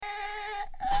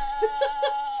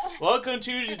Welcome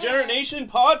to Degenerate Nation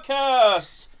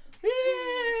Podcast.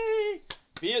 Yay!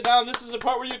 Vietnam, this is the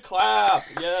part where you clap.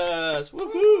 Yes.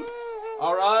 Woohoo!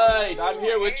 All right, I'm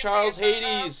here with Charles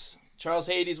Hades. Charles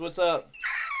Hades, what's up?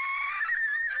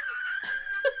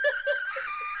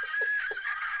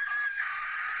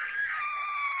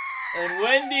 And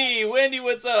Wendy. Wendy,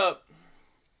 what's up?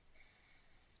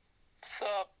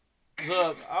 What's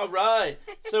up? All right.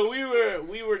 So we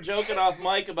were joking off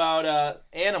mic about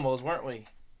animals, weren't we?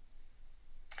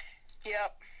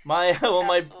 Yep.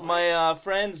 My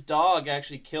friend's dog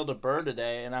actually killed a bird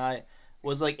today, and I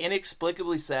was like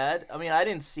inexplicably sad. I mean, I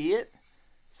didn't see it,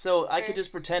 so I could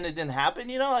just pretend it didn't happen.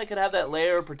 You know, I could have that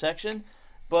layer of protection.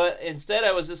 But instead,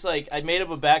 I was just like, I made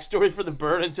up a backstory for the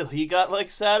bird until he got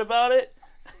like sad about it.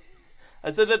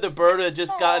 I said that the bird had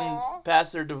just gotten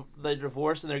past their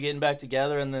divorce and they're getting back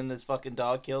together, and then this fucking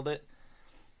dog killed it.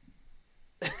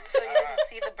 So you didn't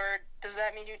see the bird? Does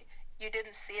that mean you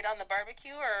didn't see it on the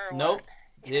barbecue, or nope?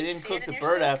 They didn't cook the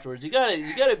bird afterwards. You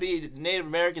gotta be Native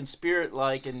American spirit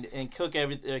like and cook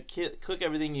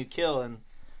everything you kill and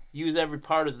use every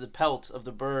part of the pelt of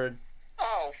the bird.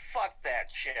 Oh, fuck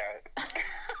that shit.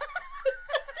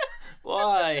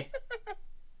 Why?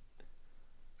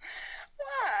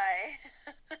 Why?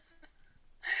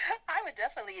 I would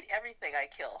definitely eat everything I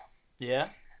kill. Yeah?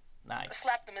 Nice.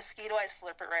 Slap the mosquito, I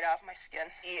slurp it right off my skin.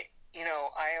 You know,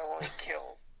 I only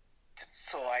kill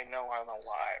so I know I'm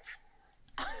alive.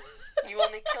 You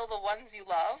only kill the ones you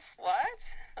love? What?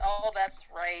 Oh, that's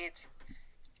right.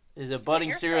 He's a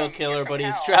budding So serial killer, but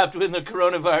he's hell. trapped with the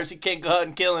coronavirus. He can't go out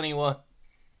and kill anyone.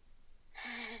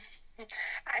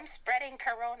 I'm spreading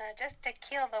corona just to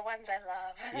kill the ones I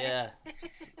love. Yeah.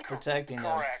 Protecting them.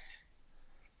 Correct.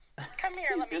 Come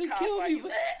here, let me He's gonna cough kill while me, you...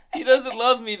 but he doesn't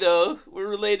love me, though. We're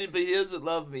related, but he doesn't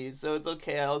love me, so it's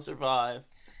okay. I'll survive.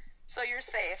 So you're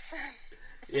safe.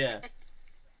 Yeah.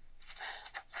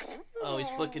 Oh, he's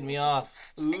flicking me off.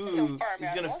 Speaking Ooh, of farm he's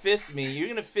gonna animals. fist me. You're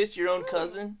gonna fist your own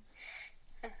cousin?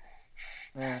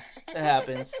 It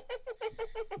happens.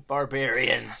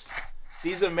 Barbarians.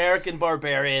 These American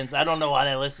barbarians. I don't know why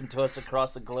they listen to us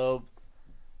across the globe.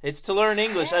 It's to learn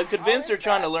English. I'm convinced they're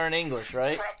trying to learn English,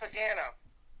 right? Propaganda.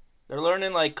 They're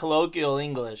learning, like, colloquial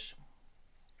English.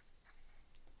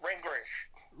 Ringrish.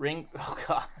 Oh,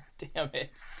 God. Damn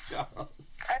it.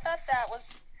 Charles. I thought that was...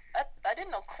 I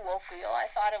didn't know colloquial. I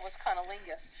thought it was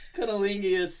cunnilingus.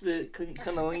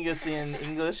 Cunnilingus in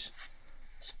English.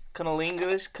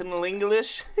 Cunnilingus.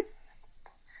 Cunnilingus.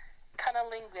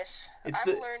 It's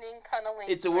I'm learning cunnilingus.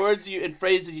 It's the words and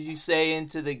phrases you say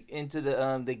into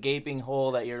the gaping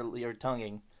hole that you're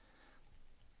tonguing.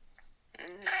 I'm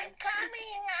coming.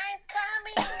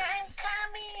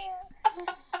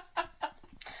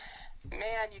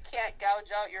 Man, you can't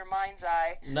gouge out your mind's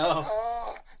eye. No.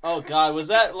 Oh. Oh God, was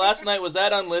that last night? Was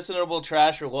that unlistenable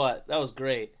trash or what? That was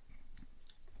great.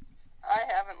 I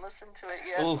haven't listened to it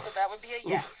yet, Oof. so that would be a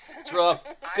yes. It's rough.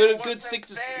 I Good wasn't 6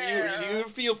 to there. you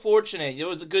feel fortunate. It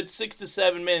was a good 6 to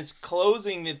 7 minutes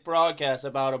closing this broadcast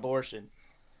about abortion.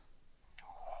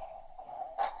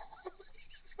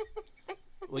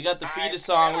 We got the fetus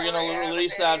song. We're gonna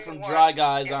release that from Dry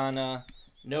Guys on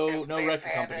no If they've record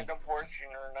had company. an abortion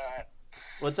or not.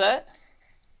 What's that?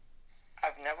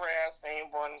 I've never asked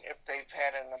anyone if they've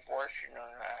had an abortion or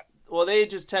not. Well, they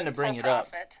just tend to bring For it up.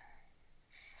 profit.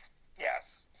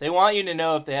 Yes. They want you to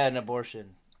know if they had an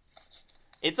abortion.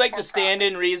 It's like For the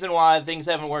stand-in reason why things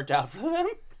haven't worked out for them.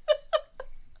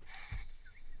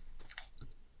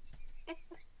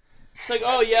 It's like,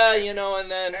 oh yeah, you know, and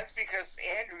then That's because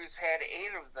Andrew's had 8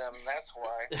 of them. That's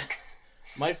why.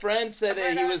 my friend said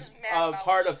that he was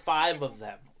part of 5 of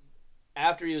them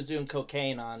after he was doing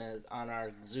cocaine on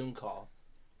our Zoom call.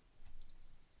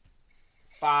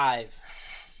 5.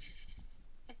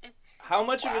 How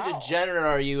much of a Wow. degenerate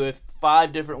are you if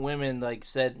 5 different women like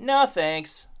said no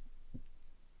thanks?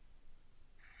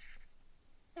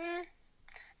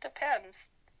 Depends.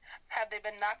 Have they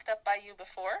been knocked up by you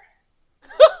before?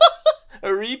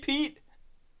 A repeat?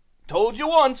 Told you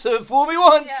once, fool me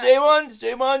once, Yeah.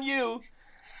 shame on you.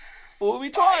 Fool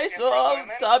me twice, different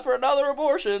women. time for another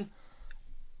abortion.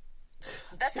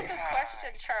 That's a good question,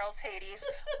 Charles Hades.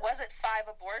 Was it 5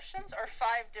 abortions or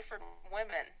 5 different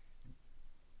women?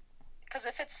 Because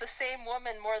if it's the same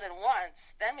woman more than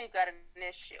once, then we've got an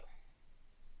issue.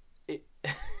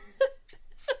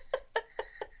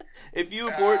 If you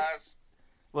abort...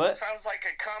 What? Sounds like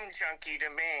a cum junkie to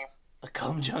me. A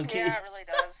cum junkie? Yeah, it really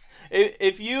does.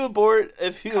 If you abort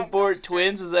Cum dumpster.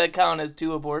 twins, does that count as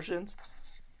 2 abortions?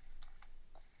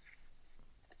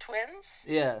 Twins?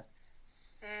 Yeah.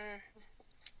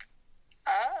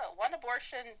 One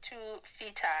abortion, 2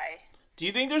 feti. Do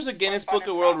you think there's a Guinness fun Book of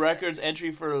and World profit. Records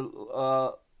entry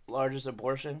for largest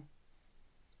abortion?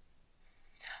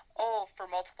 Oh, for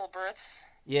multiple births?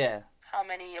 Yeah, How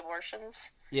many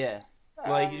abortions? yeah.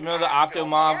 Like, you know the I Octo don't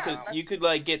Mom? know. You could,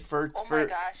 like, get Oh my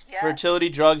gosh, yes. fertility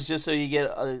drugs just so you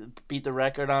get beat the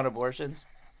record on abortions?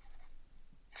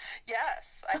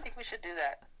 Yes, I think we should do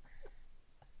that.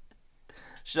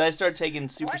 Should I start taking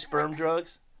super What- sperm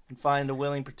drugs and find a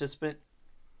willing participant?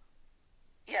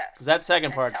 Yes. Because that second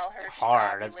And part's tell her she's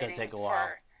hard. That's going to ovulating take a while.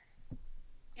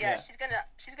 Yeah, Yeah.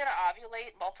 she's gonna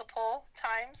ovulate multiple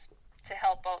times to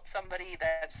help out somebody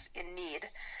that's in need.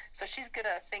 So she's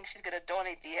gonna think she's gonna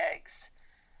donate the eggs,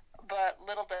 but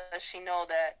little does she know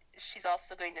that she's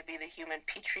also going to be the human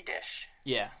petri dish.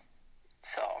 Yeah.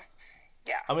 So,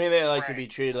 yeah. I mean, they like Right. to be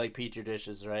treated like petri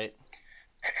dishes, right?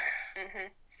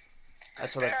 Mhm.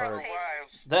 That's what I've Their heard.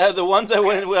 lives. The ones I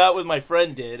went out with my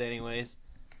friend did, anyways.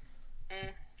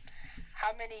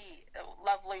 How many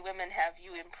lovely women have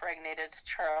you impregnated,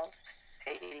 Charles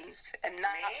Hades, and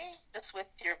not Me? just with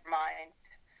your mind?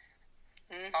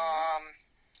 Mhm.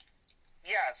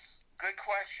 Yes, good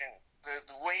question.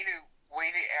 The way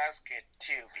to ask it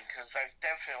too, because I've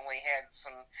definitely had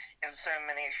some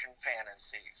insemination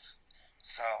fantasies.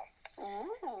 So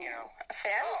Ooh, you know.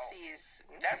 fantasies.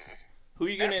 that's Who are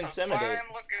you going to that's a inseminate?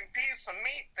 fine looking piece of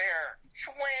meat there.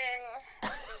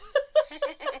 Swing.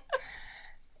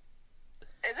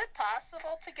 Is it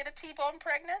possible to get a T-bone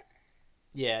pregnant?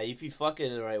 Yeah, if you fuck it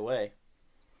the right way.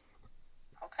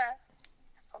 Okay.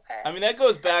 I mean, that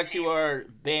goes back to our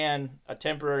ban, a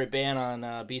temporary ban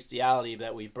on bestiality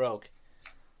that we broke.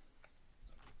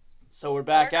 So we're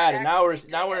back We're at not it. Now we're actually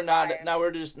doing it live. now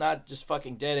we're just not just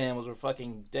fucking dead animals. We're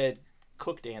fucking dead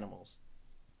cooked animals.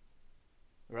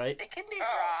 Right? It can be Oh.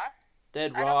 raw.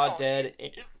 Dead I don't raw, know. dead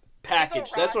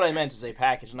packaged. raw That's what I to- meant to say.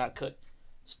 Packaged, not cooked.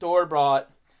 Store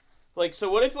bought. Like, so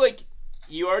what if, like,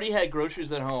 you already had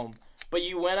groceries at home, but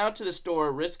you went out to the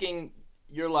store risking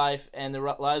your life and the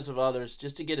lives of others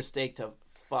just to get a steak to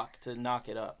knock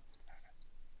it up?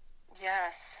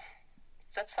 Yes.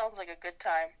 That sounds like a good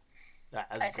time. That's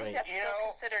I think great. that's You still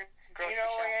know- considered grocery You know,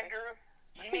 shopping. Andrew,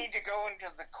 you need to go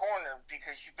into the corner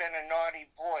because you've been a naughty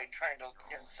boy trying to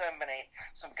inseminate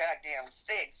some goddamn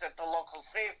steaks at the local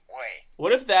Safeway.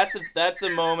 What if that's the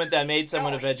moment that made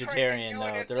someone No, a he tried to vegetarian, do it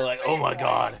though? at They're the like, oh my Safeway.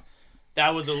 god,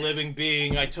 that was a living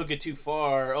being. I took it too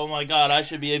far. Oh my god, I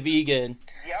should be a vegan.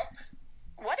 Yep.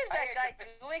 What is I that had guy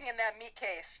to- doing in that meat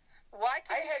case? Why I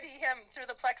can't you had- see him through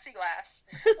the plexiglass?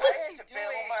 I What is had he to bail him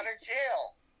doing? out of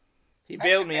jail. He I had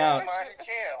bailed to me bail out. him out of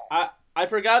jail. I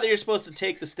forgot that you're supposed to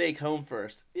take the steak home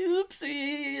first.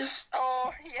 Oopsies.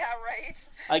 Oh, yeah, right.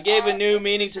 I gave a new it's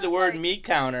meaning to the just word like- meat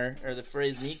counter, or the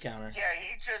phrase meat counter. Yeah,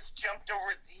 he just jumped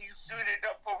over. He suited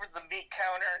up over the meat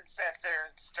counter and sat there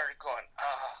and started going,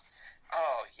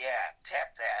 oh yeah,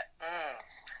 tap that.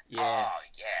 Yeah, Oh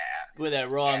yeah. with that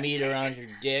raw Yeah, meat take around it. your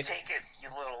dick. Take it, you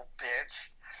little bitch.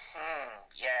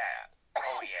 Yeah.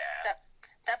 Oh yeah.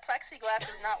 That plexiglass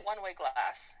is not one-way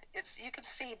glass. You can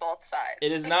see both sides.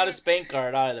 It is not a spank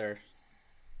guard either.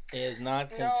 It is not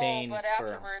No, contained but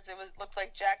sperm. afterwards it looked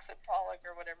like Jackson Pollock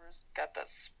or whatever's got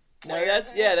this. No,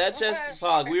 that's just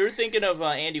Pog. We were thinking of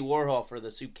Andy Warhol for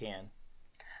the soup can.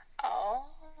 Oh.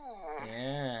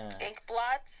 Yeah. Ink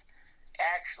blot.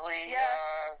 Actually,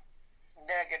 Yeah.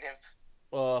 negative.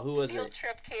 Well, who was Field it?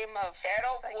 trip came of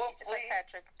Adolf Wolfley,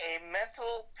 psychiatric. a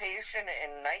mental patient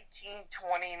in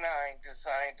 1929,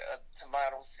 designed a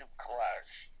tomato soup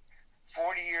collage.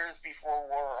 40 years before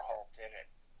Warhol did it.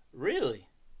 Really?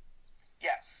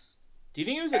 Yes. Do you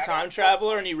think he was a Adolf time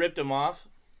traveler Wolfley. and he ripped him off?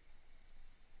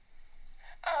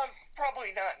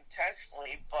 Probably not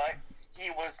intentionally, but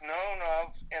he was known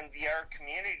of in the art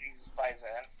communities by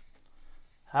then.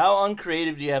 How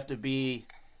uncreative do you have to be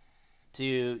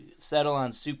to settle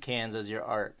on soup cans as your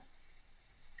art?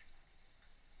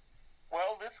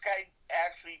 Well, this guy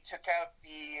actually took out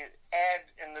the ad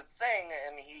in the thing,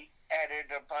 and he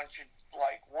added a bunch of,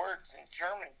 like, words in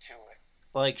German to it.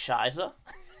 Like Shiza?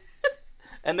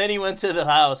 And then he went to the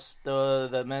house,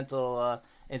 the mental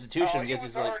institution. He because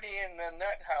was he's like, already in the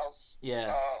nut house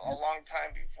yeah. a long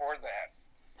time before that.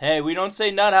 Hey, we don't say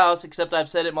nut house, except I've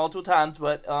said it multiple times,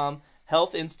 but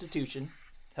health institution,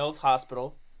 health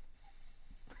hospital.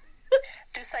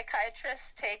 Do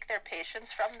psychiatrists take their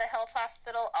patients from the health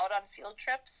hospital out on field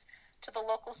trips to the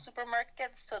local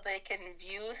supermarkets so they can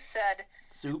view said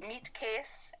Soup. meat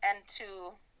case and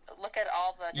to look at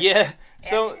all the Yeah,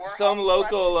 different Andy some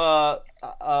Warhol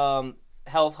local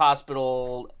health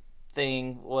hospital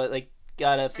thing like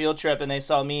got a field trip and they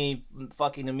saw me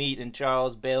fucking the meat and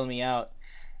Charles bailed me out,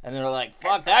 and they're like,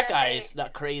 "Fuck, so that then guy they- is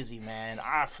not crazy, man.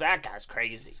 That guy's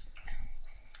crazy."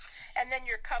 And And then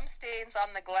your cum stains on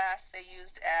the glass they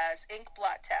used as ink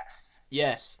blot tests.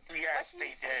 Yes. Yes, they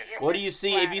did. What do you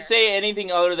see? If you say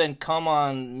anything other than "come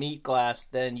on meat glass,"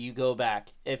 then you go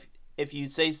back. If you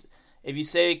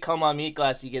say "come on meat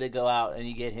glass," you get to go out and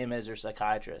you get him as your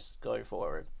psychiatrist going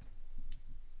forward.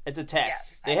 It's a test.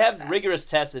 Yes, they have rigorous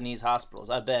tests in these hospitals.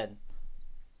 I've been.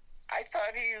 I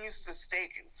thought he used the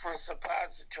steak for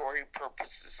suppository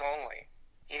purposes only.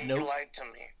 He Nope. lied to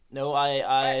me. No, But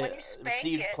I when you spank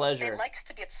received it, pleasure. it likes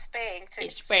to get spanked.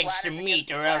 It spanks the splatters meat,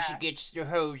 against or the else it glass. gets the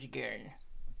hose again.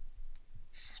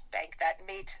 Spank that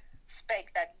meat.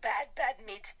 Spank that bad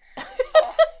meat.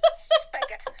 Oh,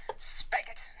 spank it. Spank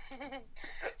it.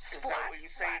 Is that what you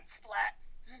say?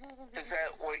 Splat. Is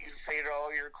that what you say to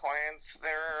all your clients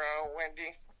there,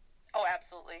 Wendy? Oh,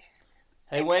 absolutely.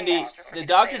 Hey, Maybe Wendy, extra for the me to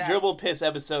Dr. say that. Dribble Piss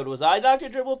episode, was I Dr.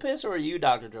 Dribble Piss or were you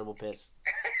Dr. Dribble Piss?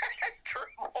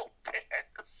 Triple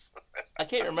piss. I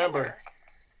can't remember.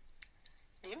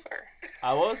 You were.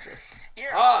 I was.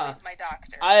 You're Ah. always my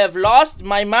doctor. I have lost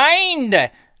my mind.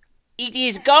 It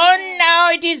is gone now.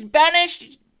 It is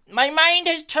banished. My mind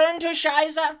has turned to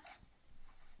Shiza.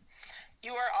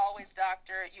 You are always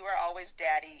doctor. You are always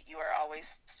daddy. You are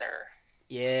always sir.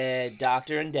 Yeah,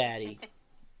 Doctor and Daddy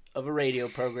of a radio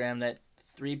program that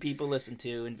 3 people listen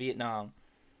to in Vietnam.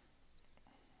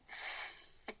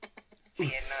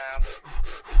 Vietnam.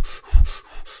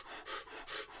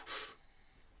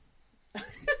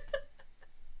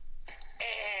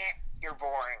 You're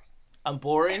boring. I'm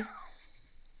boring.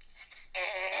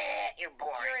 You're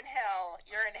boring. You're in hell.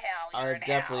 You're in hell. You're I'm in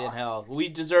definitely in hell. hell. We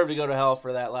deserve to go to hell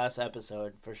for that last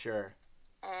episode, for sure.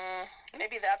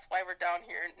 Maybe that's why we're down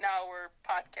here. Now we're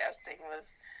podcasting with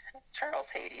Charles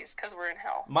Hades, because we're in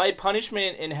hell. My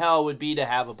punishment in hell would be to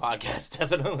have a podcast,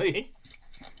 definitely.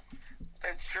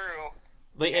 That's true.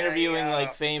 Like interviewing Yeah,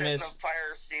 like sit in the famous fire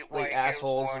seat while like you give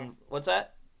assholes one. and what's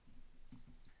that?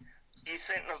 You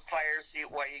sit in the fire seat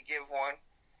while you give one.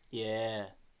 Yeah.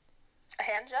 A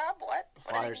hand job? What?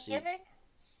 What Fire is he seat. giving?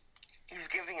 He's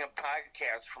giving a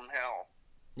podcast from hell.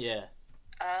 Yeah.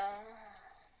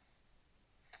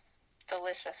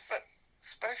 Delicious. But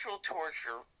special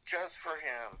torture just for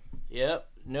him. Yep.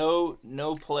 No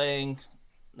playing,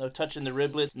 no touching the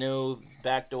riblets, no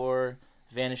backdoor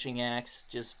vanishing acts,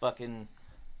 just fucking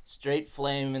straight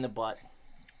flame in the butt.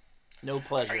 No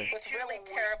pleasure. With really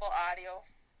terrible audio.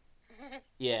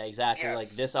 Yeah, exactly Yes. like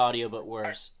this audio but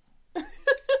worse.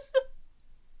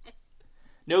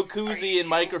 No koozie and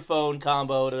microphone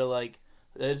combo to like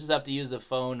they just have to use the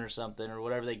phone or something or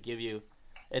whatever they give you.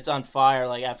 It's on fire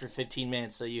like after 15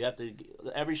 minutes, so you have to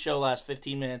every show lasts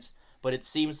 15 minutes, but it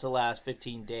seems to last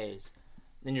 15 days.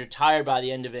 Then you're tired by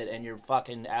the end of it and your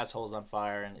fucking asshole's on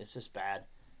fire and it's just bad.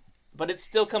 But it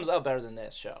still comes out better than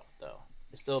this show, though.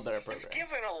 It's still a better He's program.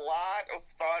 given a lot of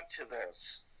thought to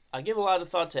this. I give a lot of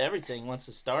thought to everything once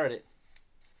I start it.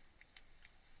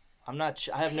 I'm not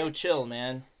I have no chill,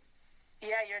 man.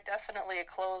 Yeah, you're definitely a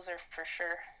closer for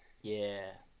sure. Yeah.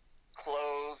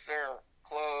 Closer,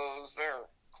 closer,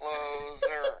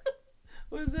 closer.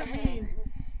 What does that mean?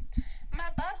 My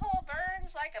butthole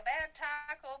burns like a bad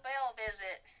Taco Bell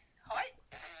visit.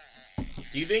 Hoit.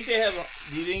 Do you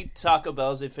think Taco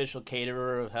Bell's the official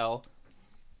caterer of hell?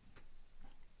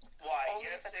 Why, Only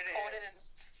yes if it's it coated is. in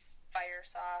fire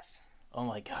sauce. Oh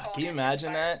my god, Coated can you in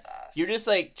imagine fire that? sauce. You're just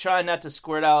like trying not to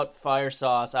squirt out fire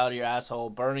sauce out of your asshole,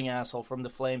 burning asshole from the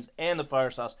flames and the fire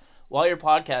sauce while you're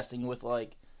podcasting with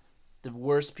like the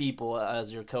worst people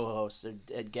as your co-hosts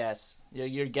and guests.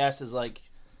 Your guest is like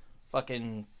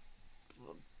fucking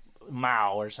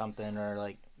Mao or something, or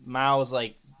like Mao's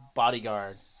like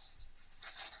bodyguard.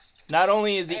 Not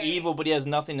only is he evil, but he has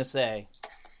nothing to say.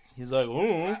 He's like,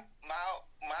 ooh.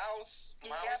 Mouse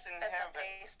Yep, in that's a heaven.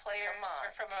 bass player Come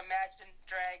on. from Imagine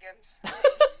Dragons.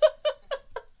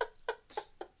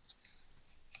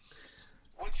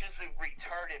 Which is a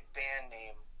retarded band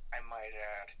name, I might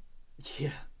add.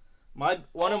 Yeah.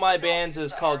 One of my bands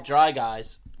is called Dry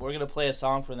Guys. We're gonna play a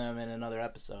song for them in another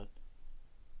episode.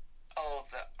 Oh,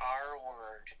 the R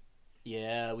word.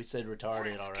 Yeah, we said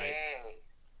retarded, We're alright. gay.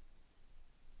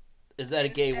 Is that a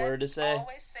gay Instead, word to say?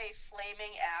 Always say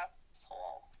flaming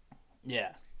asshole.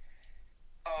 Yeah.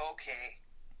 Okay.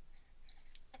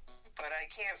 But I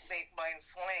can't make mine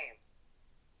flame.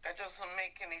 That doesn't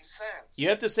make any sense. You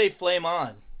have to say flame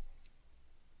on.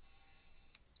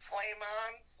 Flame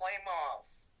on, flame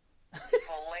off.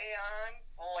 Filet on,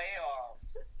 filet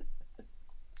off.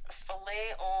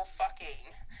 Filet o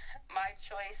fucking. My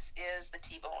choice is the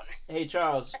T-bone. Hey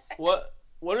Charles, what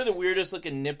are the weirdest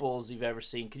looking nipples you've ever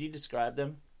seen? Could you describe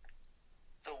them?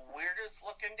 The weirdest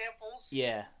looking nipples?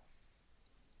 Yeah.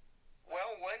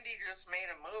 Well, Wendy just made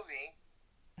a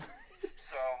movie.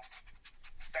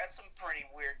 That's some pretty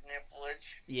weird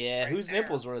nipplage. Yeah, right whose there.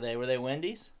 nipples were they? Were they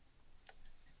Wendy's?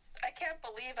 I can't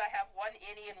believe I have one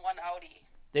innie and one outie.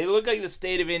 They look like the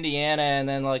state of Indiana and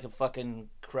then like a fucking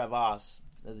crevasse.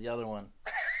 There's the other one.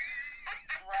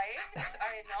 Right?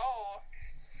 I know.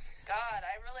 God,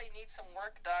 I really need some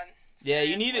work done. Yeah,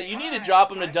 you need Seriously. to drop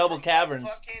them to I'm double from caverns.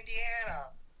 Fuck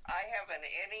Indiana. I have an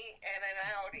innie and an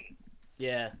outie.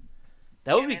 Yeah,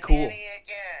 that would And be an cool. innie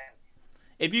again.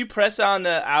 If you press on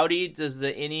the Audi, does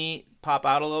the innie pop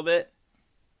out a little bit?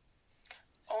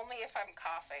 Only if I'm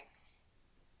coughing.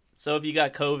 So if you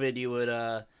got COVID, you would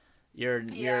your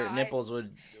Yeah, nipples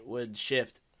would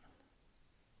shift.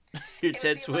 Your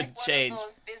tits it would be would like change. one of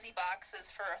those busy boxes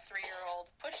for a 3-year-old.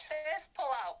 Push this, pull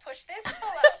out. Push this, pull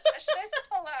out. Push this,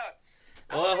 pull out.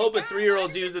 Well, I Oh my hope a God,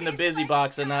 3-year-old's why did using it the taste busy like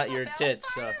box and not Taco your Bell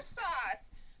tits. So fire sauce?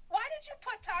 Why did you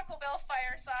put Taco Bell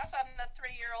fire sauce on the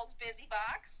 3-year-old's busy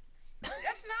box?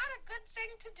 That's not a good thing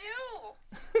to do.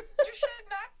 You should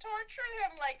not torture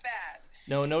him like that.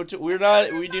 no, we're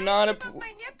not. We do not. Reminds him of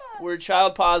my nipples. We're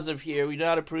child positive here. We do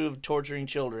not approve of torturing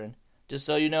children. Just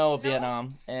so you know,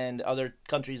 Vietnam and other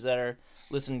countries that are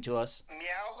listening to us.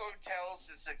 Meow Hotels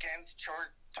is against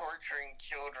torturing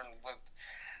children with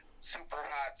super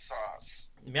hot sauce.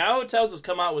 Meow Hotels has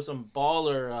come out with some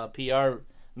baller PR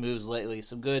moves lately.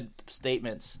 Some good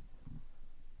statements.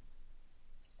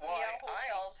 Well, Meow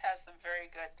Hotels has some very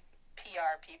good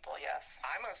PR people, yes.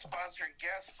 I'm a sponsored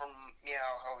guest from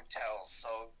Meow Hotels, so,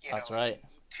 That's right.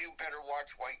 You better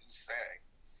watch what you say.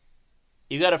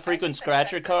 You got a I frequent just think that's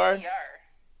scratcher good card? PR.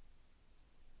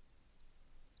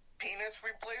 Penis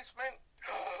replacement?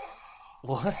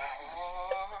 What?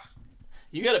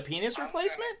 You got a penis I'm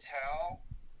replacement? gonna tell.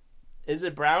 Is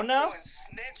it brown now? I'm going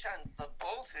snitch on the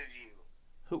both of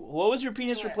you. What was your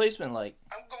penis Do it. replacement like?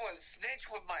 I'm going snitch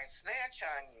with my snatch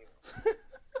on you.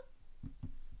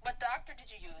 What doctor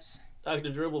did you use?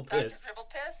 Dr. Dribble Dr. Piss. Dribble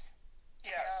Piss?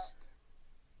 Yes.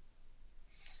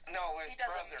 No, his He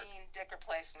doesn't brother. mean dick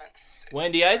replacement.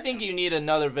 Wendy, I think you need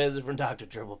another visit from Dr.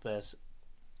 Dribble Piss.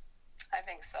 I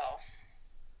think so.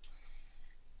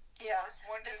 Yeah. First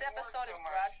one This didn't work episode so is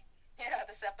much. brought. Yeah,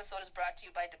 this episode is brought to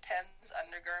you by Depends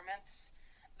Undergarments,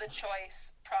 the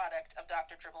choice product of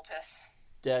Dr. Dribble Piss.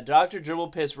 Yeah, Dr. Dribble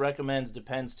Piss recommends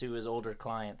Depends to his older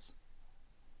clients.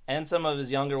 And some of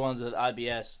his younger ones with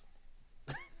IBS.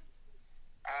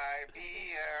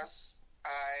 IBS.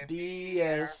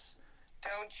 BS.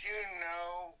 Don't you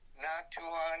know not to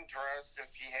undress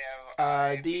if you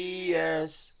have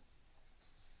IBS.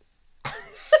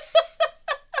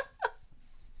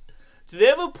 Do they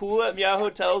have a pool at Meow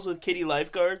Hotels with kitty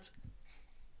lifeguards?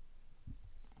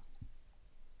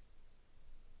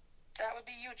 That would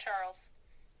be you, Charles.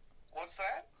 What's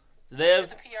that? Do they You're have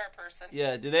the PR person.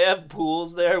 Yeah, do they have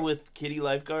pools there with kitty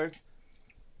lifeguards?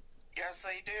 Yes,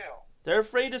 they do. They're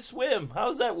afraid to swim. How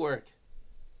does that work?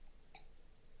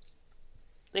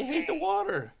 They hate the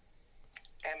water.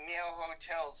 At Meow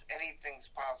Hotels, anything's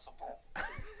possible.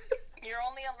 You're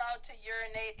only allowed to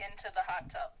urinate into the hot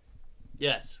tub.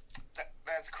 Yes.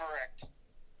 That's correct.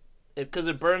 Because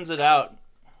it burns it out.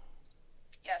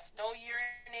 Yes, no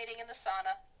urinating in the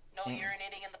sauna, no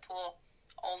urinating in the pool,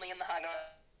 only in the hot tub.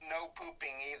 No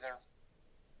pooping either.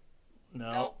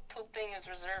 No. No pooping is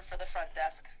reserved for the front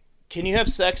desk. Can you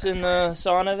have sex in the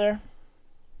sauna there?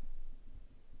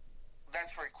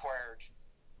 That's required.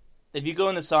 If you go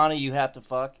in the sauna, you have to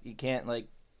fuck. You can't, like...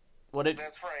 What if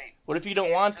That's right. What if you don't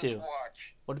Can't want just to?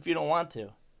 Watch. What if you don't want to? You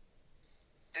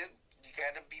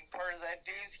gotta be part of that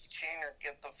daisy chain or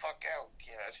get the fuck out,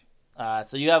 kid.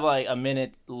 So you have, like, a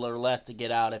minute or less to get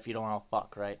out if you don't want to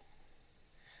fuck, right?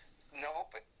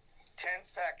 Nope. 10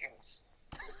 seconds.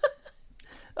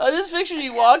 Just picture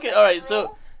you walking... Alright,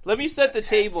 so let me set the 10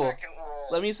 table. second rule.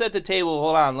 Let me set the table.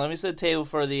 Hold on. Let me set the table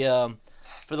for the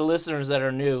listeners that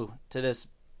are new to this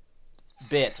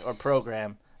bit or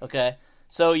program. Okay,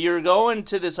 so you're going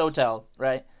to this hotel,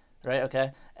 right? Right.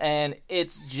 Okay, and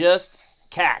it's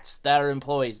just cats that are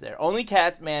employees there. Only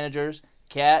cat managers,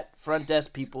 cat front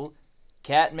desk people,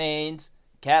 cat maids,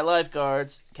 cat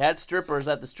lifeguards, cat strippers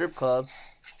at the strip club,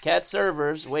 cat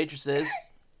servers, waitresses.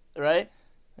 Right.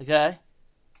 Okay,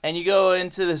 and you go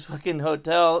into this fucking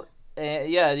hotel.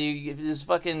 Yeah, you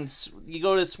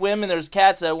go to swim and there's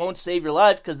cats that won't save your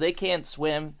life because they can't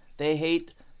swim. They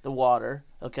hate the water.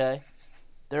 Okay,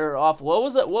 they're off. What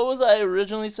was I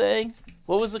originally saying?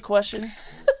 What was the question?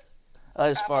 I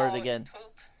just farted About again.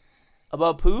 Poop.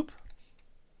 About poop?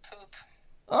 Poop.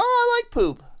 Oh, I like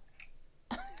poop.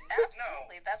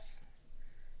 Absolutely. That's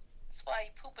why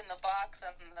you poop in the box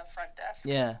on the front desk.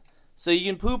 Yeah. So you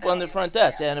can poop on the front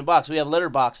desk, yeah, in a box. We have litter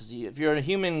boxes. If you're a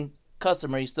human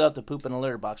customer, you still have to poop in a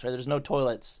litter box, right? There's no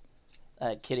toilets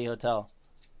at Kitty Hotel.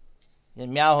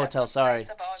 In Meow Hotel, sorry.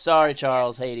 Sorry,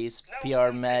 Charles Hades,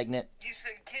 PR magnet. You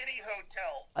said Kitty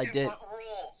Hotel. I did. Different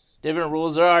rules. Different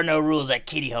rules. There are no rules at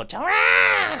Kitty Hotel.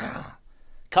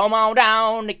 Come on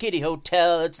down to Kitty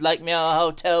Hotel. It's like Meow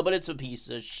Hotel, but it's a piece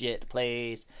of shit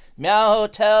place. Meow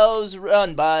Hotel's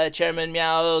run by Chairman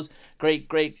Meow's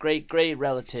great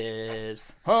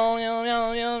relatives. Oh, meow,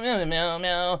 meow, meow, meow, meow,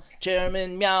 meow.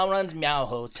 Chairman Meow runs Meow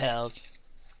Hotel.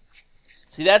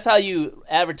 See, that's how you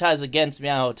advertise against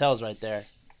Meow Hotels right there.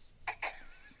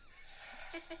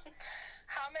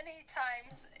 How many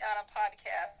times on a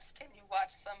podcast can you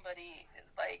watch somebody,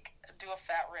 like, do a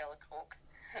fat rail of coke?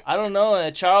 I don't know.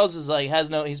 Charles is like,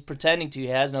 he's pretending to. He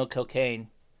has no cocaine.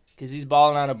 Because he's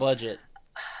balling on a budget.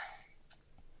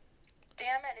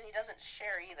 Damn it, and he doesn't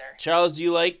share either. Charles, do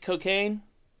you like cocaine?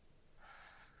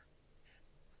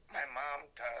 My mom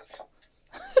does.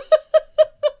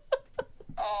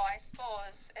 Oh, I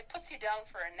suppose. It puts you down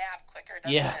for a nap quicker,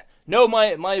 doesn't Yeah. it? No,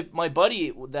 my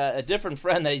buddy, a different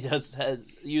friend that he has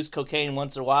used cocaine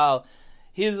once in a while,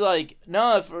 he's like,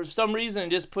 no, for some reason it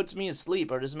just puts me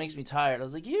asleep or just makes me tired. I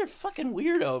was like, you're a fucking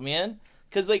weirdo, man.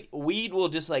 Because, like, weed will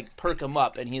just, like, perk him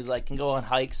up, and he's like, can go on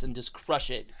hikes and just crush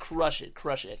it.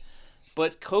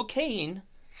 But cocaine,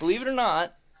 believe it or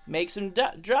not, makes him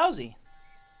drowsy.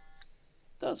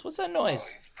 It does. What's that noise?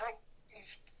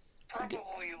 He's probably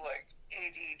like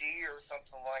ADD or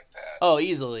something like that. Oh,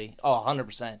 easily. Oh,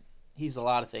 100%. He's a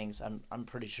lot of things, I'm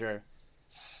pretty sure.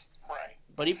 Right.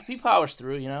 But he powers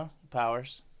through, you know? He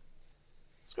powers.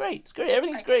 It's great. It's great.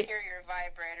 Everything's great. I can hear your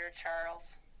vibrator,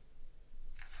 Charles.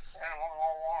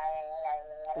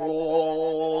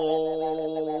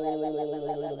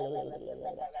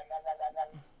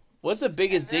 What's the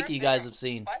biggest dick you guys have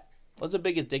seen? What? What's the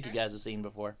biggest dick you guys have seen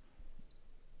before?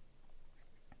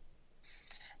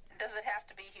 Does it have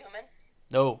to be human?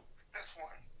 No. This one.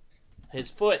 His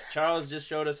foot. Charles just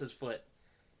showed us his foot.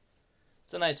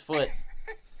 It's a nice foot.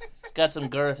 It's got some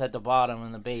girth at the bottom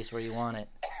and the base where you want it.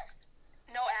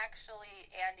 No, actually,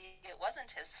 Andy, it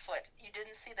wasn't his foot. You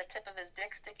didn't see the tip of his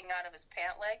dick sticking out of his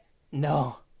pant leg?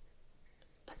 No.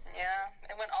 Yeah,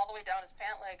 it went all the way down his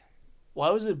pant leg. Why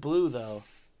was it blue, though?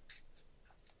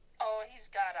 Oh, he's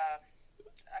got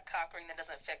a cock ring that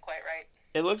doesn't fit quite right.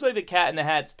 It looks like the Cat in the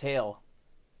Hat's tail.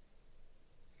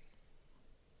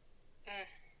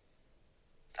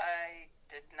 I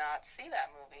did not see that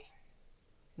movie.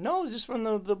 No, just from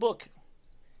the book.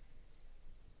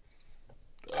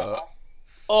 Oh,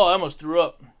 Oh, I almost threw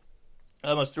up.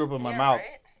 I almost threw up in my yeah, mouth.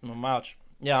 right? In my mouth.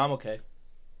 Yeah, I'm okay.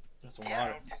 That's some Yeah.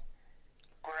 water.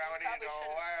 Gravity Probably all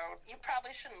shouldn't- out. You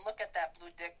probably shouldn't look at that blue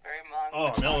dick very long.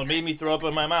 Oh, no, it made me throw up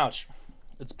in my mouth.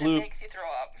 It's blue. It makes you throw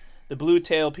up. The blue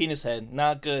tail penis head.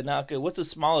 Not good, not good. What's the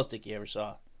smallest dick you ever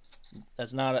saw?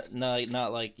 That's not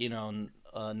like, you know,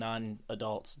 a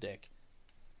non-adult's dick.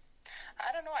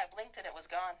 I don't know. I blinked and it was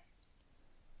gone.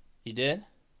 You did?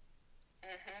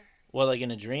 Mm-hmm. What, like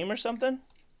in a dream or something?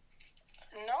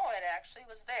 No, it actually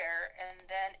was there, and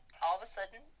then all of a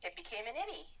sudden, it became an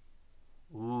innie.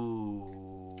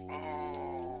 Ooh.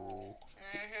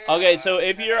 Mm-hmm. Okay, so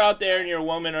if you're out there and you're a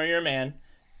woman or you're a man,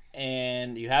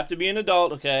 and you have to be an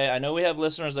adult, okay? I know we have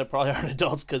listeners that probably aren't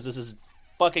adults because this is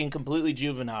fucking completely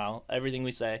juvenile, everything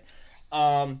we say.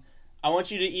 I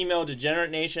want you to email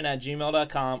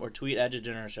degeneratenation@gmail.com or tweet at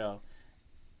Degenerate Show.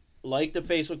 Like the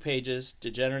Facebook pages,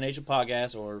 Degenerate Nation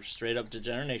Podcast or straight up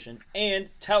Degenerate Nation, and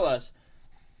tell us,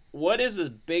 what is the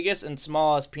biggest and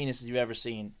smallest penis you've ever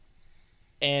seen?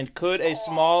 And could a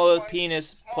smaller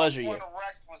penis pleasure you? One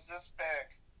erect was this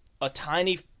big. A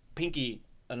tiny pinky,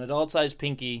 an adult-sized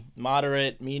pinky,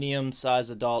 moderate, medium-sized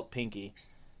adult pinky,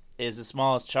 is the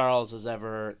smallest Charles has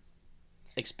ever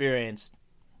experienced.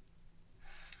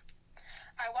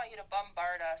 I want you to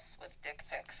bombard us with dick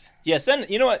pics. Yeah,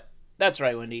 you know what? That's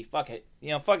right, Wendy. Fuck it.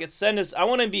 Fuck it. Send us. I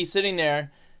want to be sitting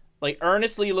there, like,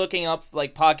 earnestly looking up,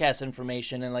 like, podcast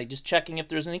information and, like, just checking if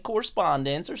there's any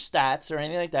correspondence or stats or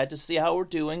anything like that to see how we're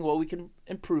doing, what we can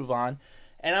improve on.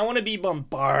 And I want to be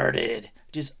bombarded,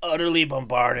 just utterly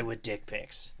bombarded with dick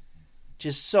pics.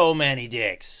 Just so many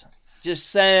dicks. Just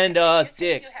send us You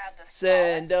think dicks. you have the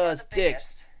Send smallest or us the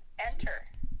dicks. biggest? Enter.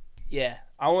 Yeah.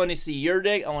 I want to see your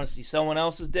dick. I want to see someone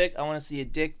else's dick. I want to see a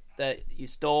dick that you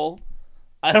stole.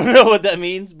 I don't know what that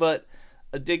means, but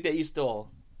a dick that you stole.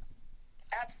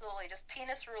 Absolutely. Just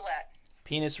penis roulette.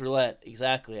 Penis roulette,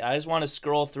 exactly. I just want to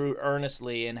scroll through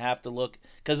earnestly and have to look.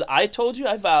 Because I told you,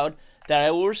 I vowed that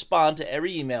I will respond to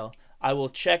every email. I will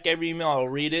check every email. I will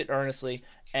read it earnestly.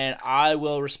 And I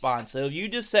will respond. So if you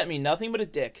just sent me nothing but a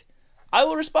dick, I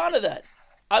will respond to that.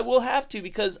 I will have to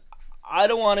because I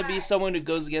don't want to be someone who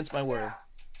goes against my word.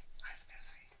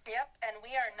 Yep, and we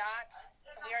are not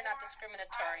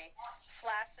discriminatory.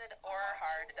 Flaccid or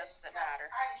hard, it doesn't matter.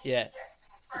 Yeah,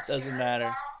 it doesn't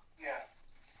matter.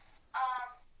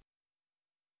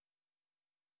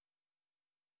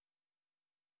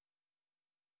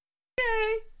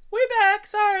 Okay, we're back.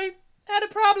 Sorry, had a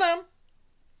problem.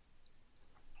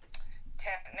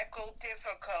 Technical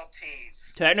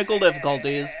difficulties. Technical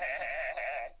difficulties.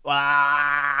 Wow.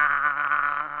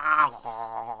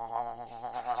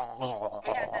 We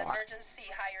had to emergency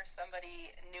hire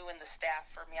somebody new in the staff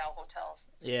for Meow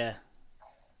Hotels. Yeah.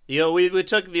 We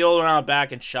took the old round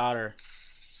back and shot her.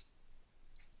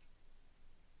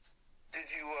 Did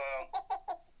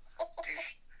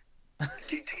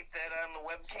you tape that on the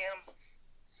webcam?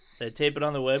 Did I tape it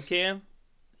on the webcam?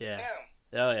 Yeah.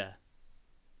 Oh, yeah.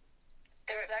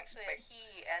 It was actually a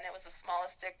he, and it was the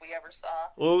smallest dick we ever saw.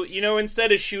 Well,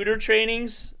 instead of shooter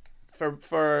trainings,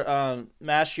 for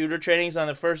mass shooter trainings on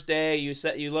the first day,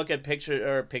 you look at pictures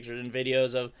and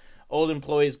videos of old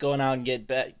employees going out and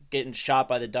getting shot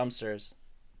by the dumpsters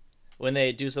when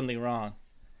they do something wrong.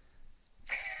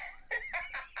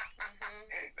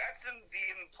 That's in the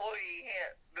employee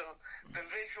the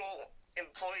visual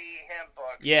employee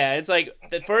handbook. Yeah, it's like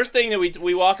the first thing that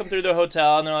we walk them through the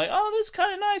hotel, and they're like, "Oh, this is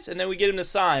kind of nice," and then we get them to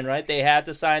sign. Right, they have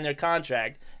to sign their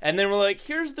contract, and then we're like,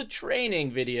 "Here's the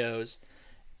training videos."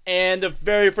 And the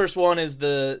very first one is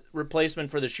the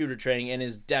replacement for the shooter training, and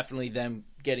is definitely them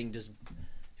getting just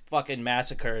fucking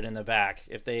massacred in the back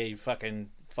if they fucking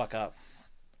fuck up.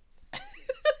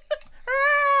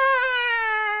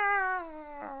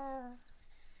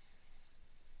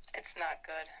 It's not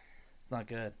good. It's not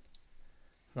good.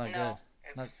 It's not No.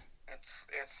 good.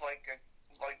 It's like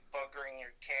buggering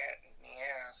your cat in the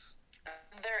ass.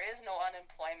 There is no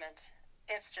unemployment.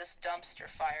 It's just dumpster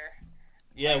fire.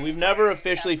 Yeah, we've never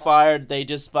officially fired. They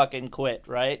just fucking quit,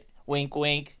 right? Wink,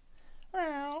 wink.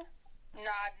 Nod,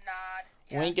 nod.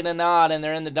 Yes. Wink and a nod, and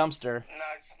they're in the dumpster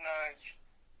Nudge, nudge.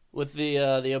 with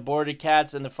the aborted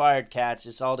cats and the fired cats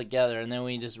just all together, and then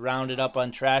we just round it up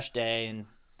on trash day, and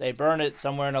they burn it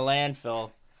somewhere in a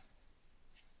landfill.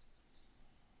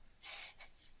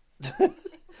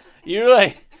 You're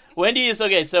like, Wendy is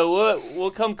okay. So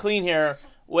we'll come clean here.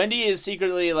 Wendy is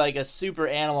secretly like a super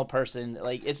animal person.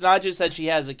 Like, it's not just that she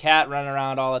has a cat running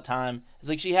around all the time. It's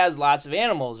like she has lots of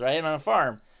animals, right, on a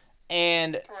farm.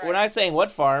 And we're not saying what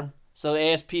farm, so the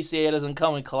ASPCA doesn't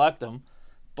come and collect them.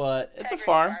 But it's Integrity a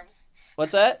farm. Farms.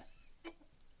 What's that?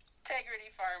 Integrity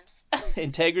Farms.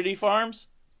 Integrity Farms?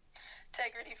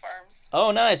 Integrity Farms.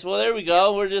 Oh, nice. Well, there we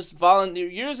go. We're just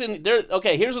volunteers.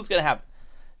 Okay, here's what's going to happen.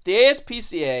 The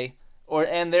ASPCA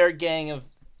and their gang of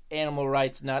animal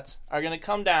rights nuts are going to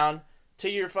come down to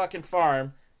your fucking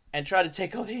farm and try to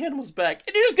take all the animals back.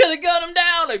 And you're just going to gun them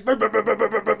down. Like,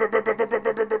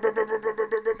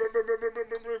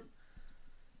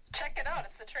 Check it out.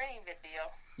 It's the training video.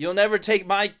 you'll never take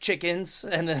my chickens.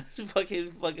 And then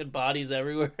fucking bodies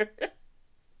everywhere.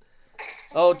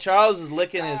 Oh, Charles is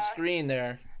licking his screen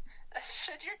there.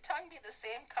 Should your tongue be the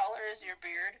same color as your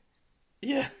beard?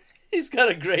 Yeah, he's got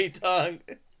a gray tongue.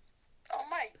 Oh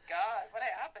my god, what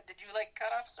happened? Did you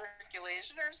cut off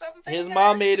circulation or something? His there?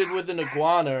 mom mated with an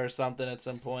iguana or something at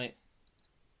some point.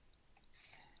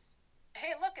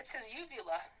 Hey, look, it's his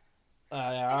uvula.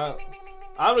 Yeah, Ding, ding, ding, ding, ding, ding.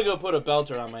 I'm gonna go put a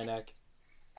belter on my neck.